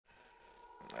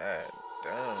God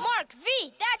damn. Mark V,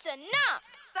 that's enough.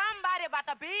 Somebody about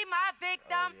to be my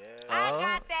victim. I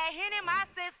got that hit in my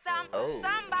system.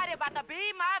 Somebody about to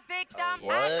be my victim.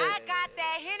 I got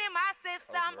that hit in my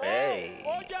system. Hey.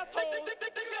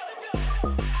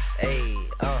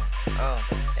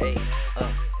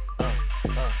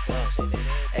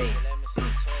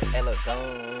 Hey, look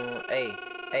gone,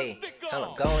 hey,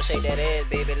 gon' shake that ass,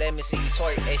 baby, let me see you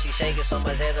twerk. Hey, she shaking so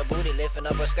much ass, her booty lifting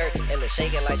up her skirt. Hey, look,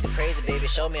 shaking like you crazy, baby,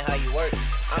 show me how you work.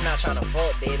 I'm not tryna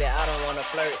fuck, baby, I don't wanna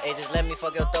flirt. Hey, just let me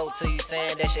fuck your throat till you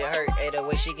saying that shit hurt. Hey, the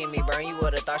way she give me burn, you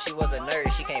would've thought she was a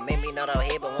nerd. She can't make me nut out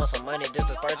here, but want some money just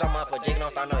to splurge. I'm off for jig,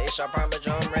 don't start no issue, I promise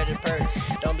you I'm ready to purge.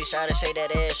 Don't be shy to shake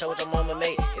that ass, show what your mama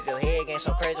made. If your head ain't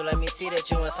so crazy, let me see that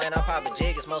you insane. I pop a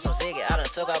jig and smoke some ziggy. I done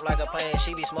took off like a plane,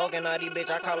 she be smoking all these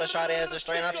bitch. I call her shot as a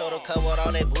strain. I told her cut with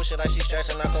all that bullshit like she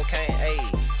stretching like cocaine.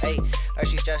 Ayy, like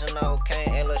she stretching like cocaine.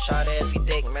 Hey, little shot ass be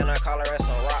thick, man, I call her as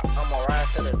some rock. I'ma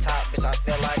rise to the top, bitch, I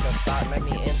feel like a stock. Let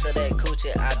me into that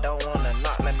coochie, I don't wanna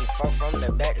knock. Let me fall from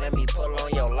the back, let me pull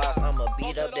on your locks. I'ma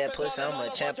beat up that pussy, I'm a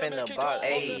champ in the box.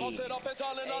 Ayy,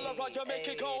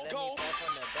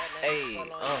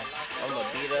 I'ma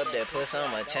beat up that pussy,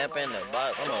 I'm a champ in the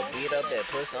box. I'ma beat up that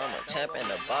pussy, I'm a champ in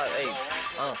the box.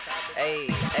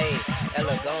 Hey,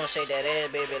 look, gon' shake that ass,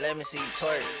 baby, let me see you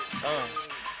twerk.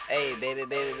 Hey, baby,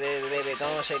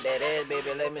 gon' shake that ass,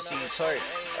 baby, let me see you twerk.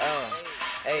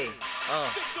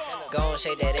 Gon'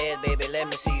 shake that ass, baby, let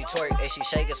me see you twerk. Hey, she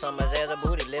shaking so much ass, her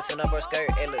booty lifting up her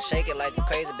skirt. Hey, look, shake it like you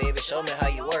crazy, baby, show me how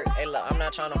you work. Hey, look, I'm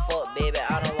not tryna fuck, baby,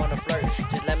 I don't wanna flirt.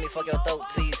 Just let me fuck your throat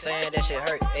till you saying that shit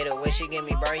hurt. Hey, the way she give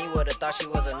me burn, you would've thought she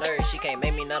was a nerd. She can't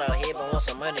make me nut out here, but want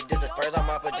some money just to spurs. I'm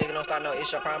off a jig, don't start no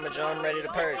issue, I promise you I'm ready to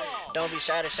purge. Don't be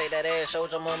shy to shake that ass, show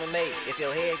what your mama made. If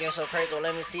your head getting so crazy,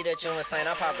 let me see that you insane.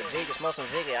 I pop a jig and smoke some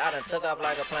ziggy, I done took off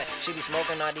like a plane. She be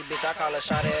smoking all these bitch, I call her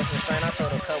shot ass a strain. I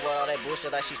told her cut with all that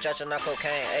bullshit like she stretching like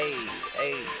cocaine.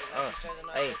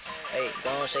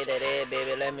 Gon' shake that ass,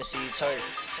 baby, let me see you twerk.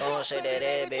 Gon' shake that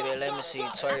ass, baby, let me see you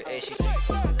twerk. Hey, she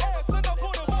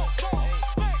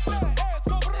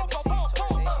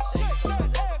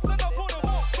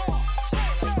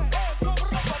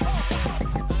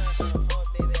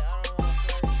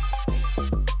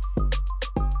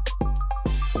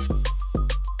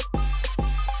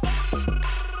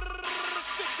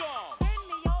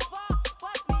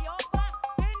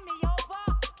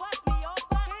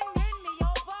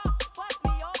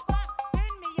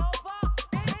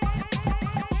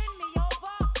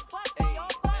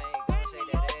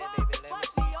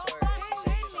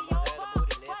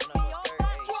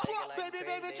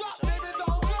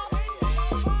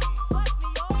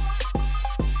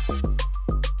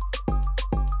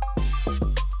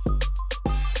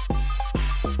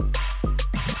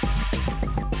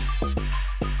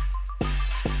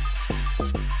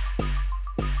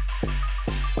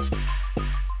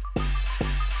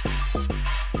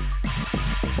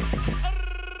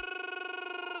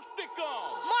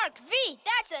Mark V,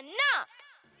 that's enough.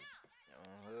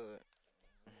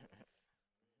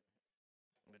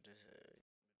 But this